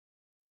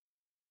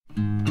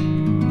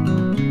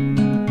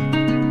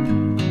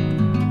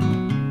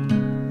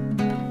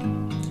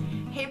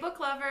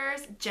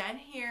Jen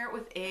here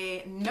with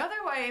another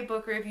YA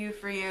book review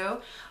for you.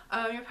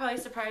 You're probably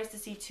surprised to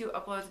see 2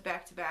 uploads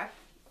back to back,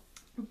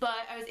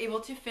 but I was able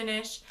to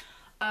finish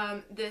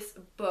this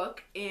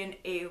book in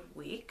a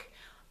week.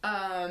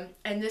 And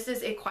this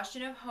is A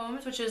Question of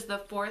Holmes, which is the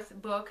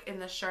 4th book in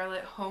the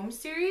Charlotte Holmes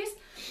series.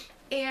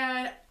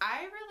 And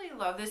I really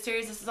love this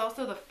series. This is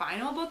also the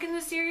final book in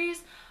the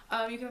series.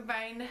 You can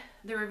find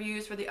the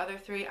reviews for the other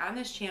 3 on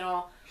this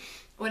channel.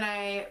 When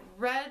I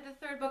read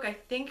the 3rd book, I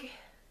think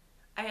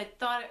I had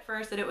thought at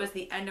first that it was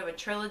the end of a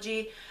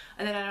trilogy,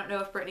 and then I don't know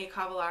if Brittany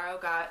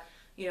Cavallaro got,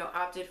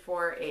 opted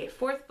for a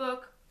 4th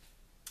book.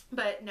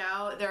 But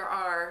now there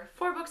are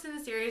 4 books in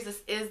the series.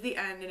 This is the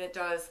end, and it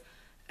does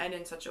end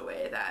in such a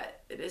way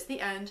that it is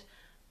the end.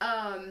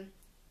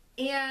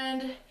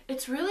 And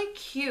it's really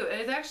cute.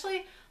 It's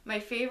actually my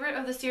favorite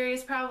of the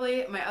series,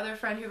 probably. My other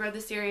friend who read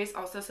the series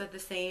also said the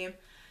same.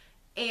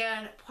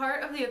 And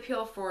part of the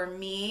appeal for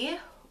me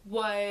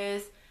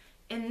was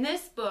in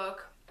this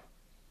book,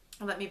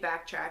 let me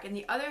backtrack. In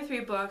the other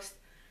 3 books,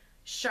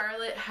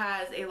 Charlotte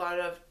has a lot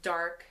of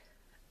dark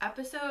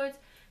episodes.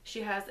 She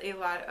has a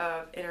lot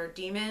of inner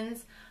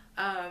demons.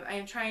 I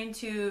am trying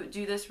to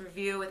do this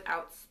review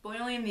without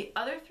spoiling the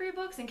other 3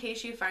 books in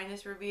case you find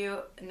this review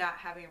not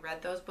having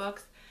read those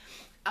books.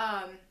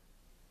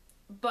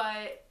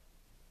 But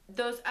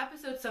those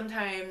episodes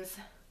sometimes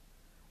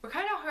were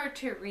kind of hard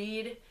to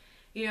read.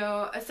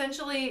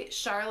 Essentially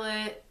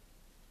Charlotte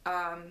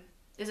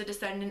is a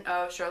descendant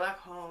of Charlotte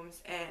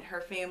Holmes, and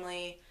her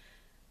family,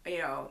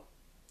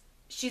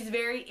 she's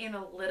very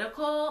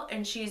analytical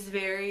and she's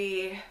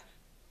very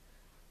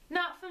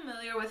not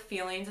familiar with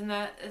feelings, and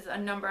that is a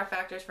number of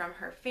factors from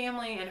her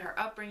family and her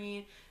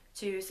upbringing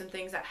to some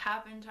things that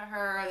happened to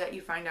her that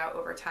you find out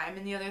over time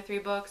in the other 3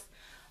 books.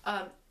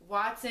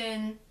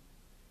 Watson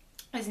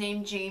is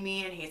named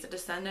Jamie, and he's a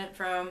descendant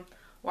from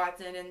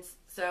Watson, and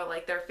so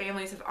like their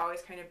families have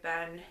always kind of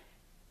been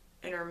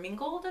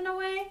intermingled in a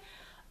way.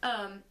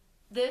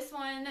 This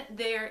one,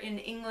 they're in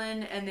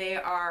England and they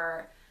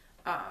are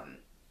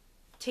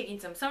taking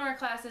some summer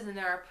classes, and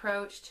they're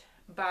approached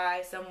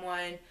by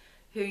someone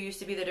who used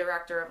to be the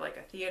director of like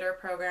a theater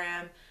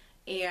program,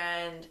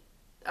 and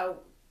a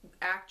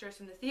actress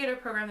from the theater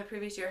program the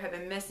previous year had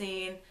been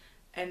missing,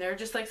 and there are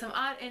just like some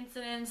odd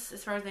incidents.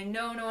 As far as they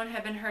know, no one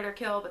had been hurt or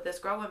killed, but this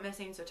girl went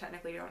missing, so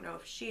technically you don't know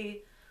if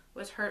she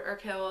was hurt or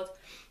killed.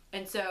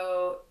 And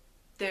so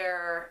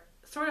they're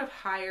sort of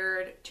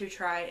hired to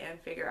try and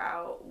figure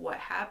out what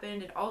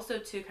happened, and also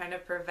to kind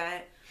of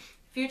prevent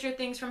future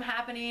things from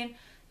happening.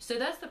 So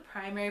that's the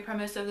primary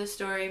premise of the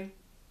story.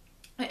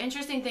 The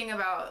interesting thing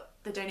about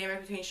the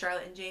dynamic between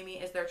Charlotte and Jamie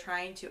is they're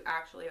trying to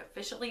actually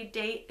officially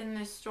date in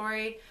this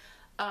story,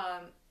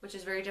 which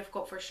is very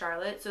difficult for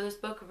Charlotte. So this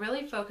book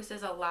really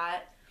focuses a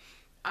lot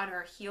on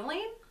her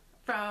healing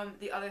from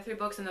the other 3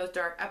 books and those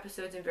dark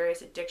episodes and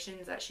various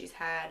addictions that she's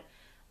had,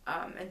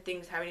 and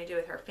things having to do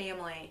with her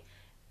family.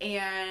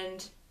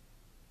 And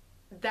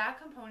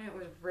that component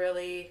was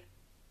really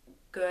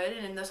good,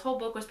 and this whole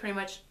book was pretty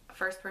much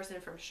first person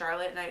from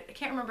Charlotte, and I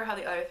can't remember how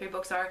the other 3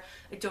 books are.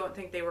 I don't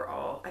think they were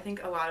all, I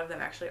think a lot of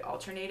them actually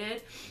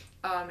alternated,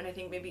 and I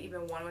think maybe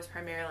even one was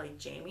primarily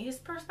Jamie's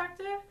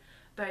perspective,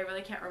 but I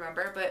really can't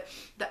remember. But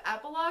the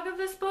epilogue of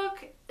this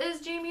book is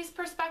Jamie's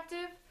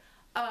perspective.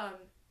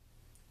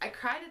 I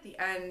cried at the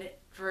end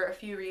for a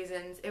few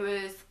reasons.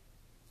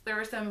 There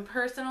were some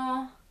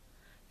personal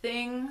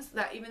things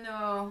that, even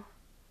though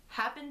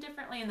happened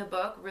differently in the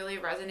book, really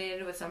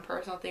resonated with some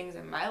personal things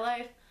in my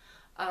life.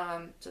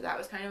 So that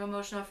was kind of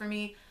emotional for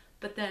me.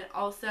 But then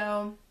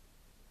also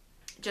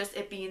just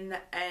it being the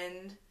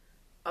end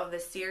of the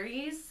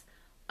series.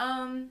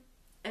 And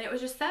it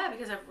was just sad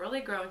because I've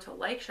really grown to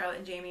like Charlotte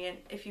and Jamie. And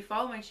if you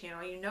follow my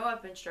channel, you know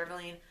I've been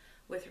struggling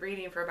with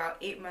reading for about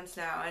 8 months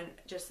now, and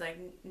just like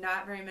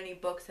not very many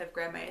books have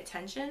grabbed my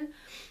attention,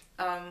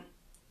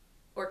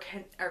 or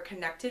are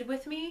connected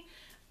with me.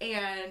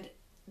 And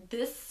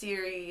this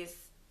series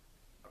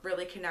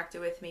really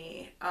connected with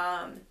me.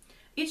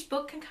 Each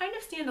book can kind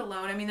of stand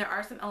alone. I mean, there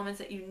are some elements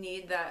that you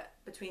need that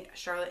between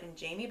Charlotte and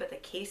Jamie, but the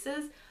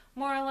cases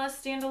more or less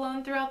stand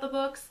alone throughout the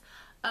books.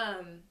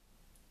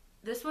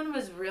 This one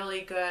was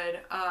really good.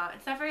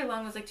 It's not very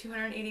long. It was like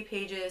 280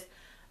 pages.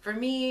 For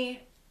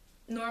me,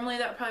 normally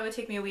that probably would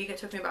take me a week. It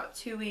took me about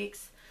 2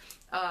 weeks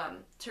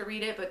to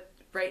read it, but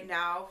right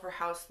now, for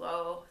how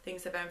slow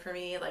things have been for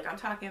me, like I'm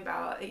talking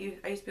about, I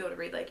used to be able to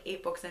read like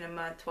 8 books in a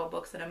month, 12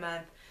 books in a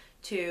month,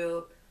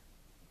 to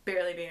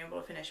barely being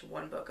able to finish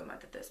 1 book a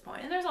month at this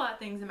point. And there's a lot of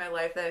things in my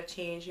life that have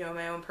changed,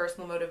 my own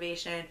personal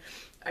motivation.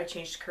 I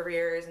changed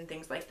careers and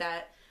things like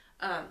that,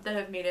 that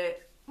have made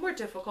it more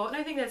difficult. And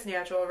I think that's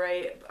natural,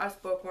 right? Us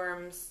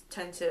bookworms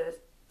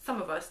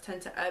some of us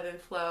tend to ebb and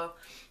flow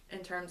in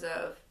terms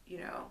of,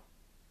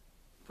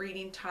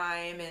 reading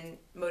time and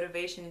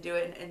motivation to do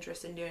it and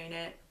interest in doing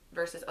it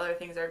versus other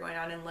things that are going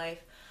on in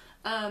life.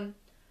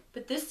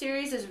 But this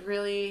series is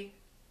really,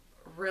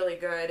 really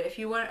good. If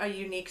you want a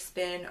unique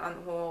spin on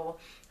the whole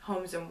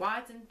Holmes and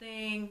Watson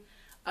thing,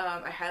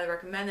 I highly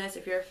recommend this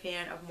if you're a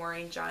fan of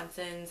Maureen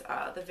Johnson's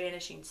The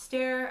Vanishing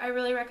Stair. I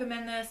really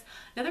recommend this.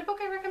 Another book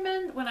I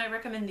recommend when I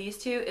recommend these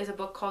two is a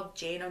book called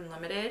Jane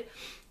Unlimited,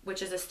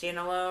 which is a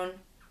standalone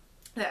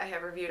that I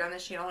have reviewed on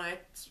this channel, and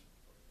it's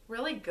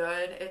really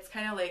good. It's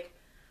kind of like,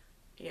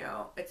 you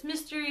know, it's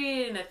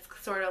mystery, and it's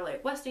sort of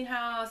like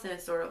Westinghouse, and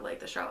it's sort of like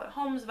the Charlotte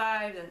Holmes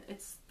vibe, and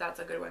that's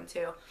a good one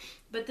too.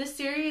 But this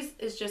series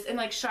is just, and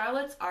like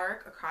Charlotte's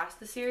arc across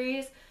the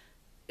series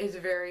is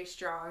very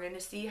strong, and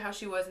to see how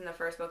she was in the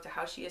first book to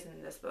how she is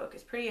in this book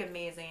is pretty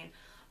amazing.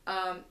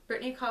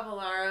 Brittany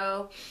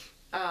Cavallaro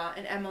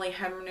and Emily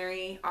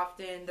Henry,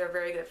 often they're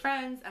very good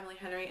friends. Emily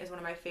Henry is one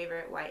of my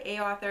favorite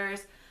YA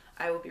authors.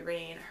 I will be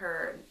reading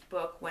her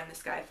book When the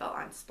Sky Fell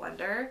on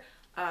Splendor.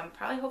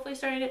 Probably hopefully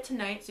starting it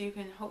tonight, so you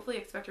can hopefully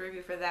expect a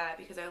review for that,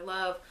 because I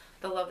love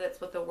The Love That's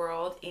With the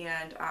World,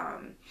 and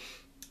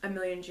A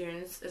Million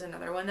Junes is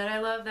another one that I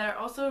love that are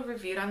also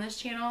reviewed on this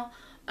channel.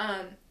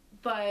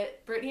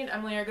 But Brittany and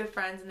Emily are good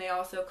friends, and they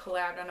also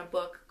collabed on a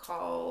book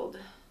called,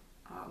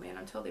 oh man,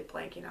 I'm totally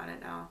blanking on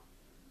it now.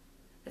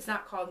 It's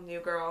not called New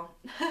Girl.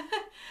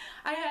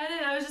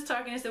 I was just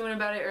talking to someone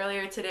about it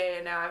earlier today,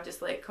 and now I've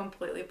just like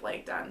completely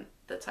blanked on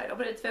the title,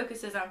 but it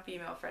focuses on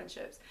female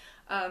friendships.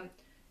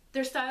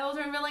 Their styles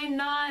are really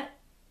not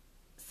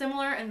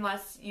similar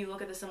unless you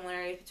look at the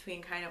similarities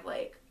between kind of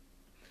like,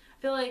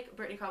 I feel like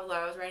Brittany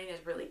Cavallaro's writing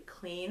is really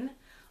clean.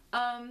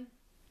 And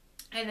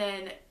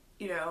then,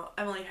 you know,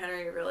 Emily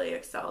Henry really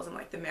excels in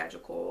like the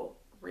magical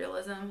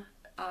realism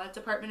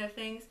department of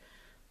things.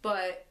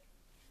 But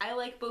I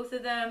like both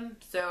of them,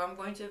 so I'm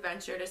going to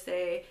venture to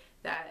say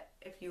that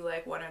if you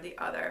like one or the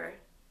other,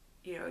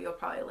 you know, you'll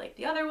probably like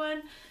the other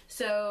one.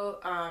 So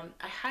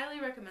I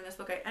highly recommend this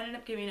book. I ended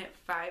up giving it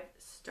 5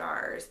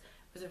 stars.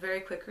 It was a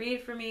very quick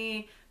read for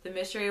me. The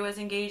mystery was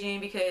engaging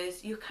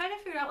because you kind of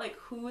figured out like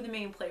who the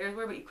main players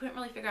were, but you couldn't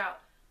really figure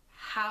out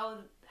how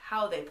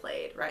they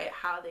played, right?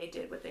 How they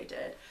did what they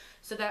did.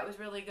 So that was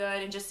really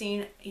good. And just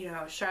seeing, you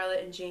know,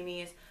 Charlotte and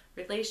Jamie's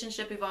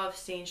relationship evolve,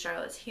 seeing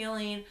Charlotte's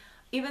healing.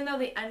 Even though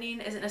the ending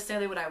isn't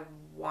necessarily what I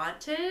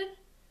wanted,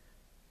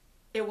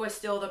 it was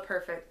still the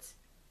perfect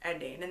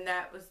ending, and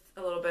that was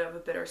a little bit of a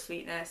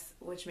bittersweetness,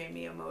 which made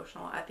me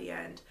emotional at the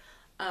end.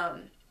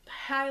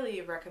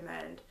 Highly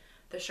recommend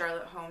the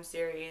Charlotte Holmes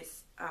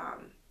series.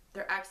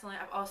 They're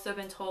excellent. I've also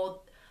been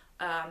told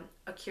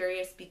A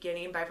Curious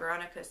Beginning by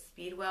Veronica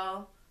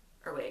Speedwell,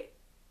 or wait,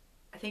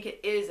 I think it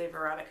is a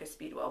Veronica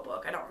Speedwell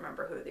book. I don't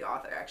remember who the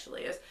author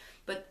actually is,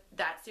 but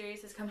that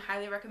series has come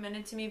highly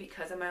recommended to me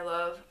because of my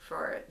love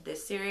for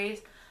this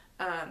series.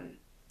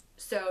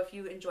 So if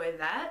you enjoy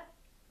that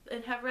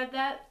and have read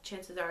that,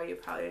 chances are you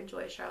probably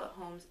enjoy Charlotte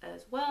Holmes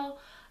as well.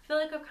 I feel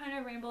like I've kind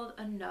of rambled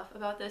enough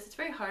about this. It's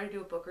very hard to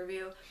do a book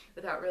review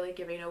without really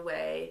giving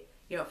away,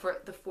 you know,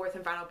 for the 4th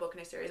and final book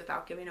in a series,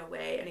 without giving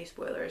away any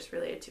spoilers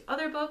related to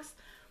other books.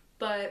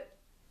 But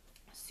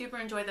super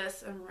enjoyed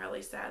this. I'm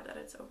really sad that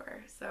it's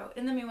over. So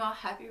in the meanwhile,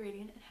 happy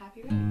reading and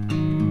happy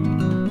reading.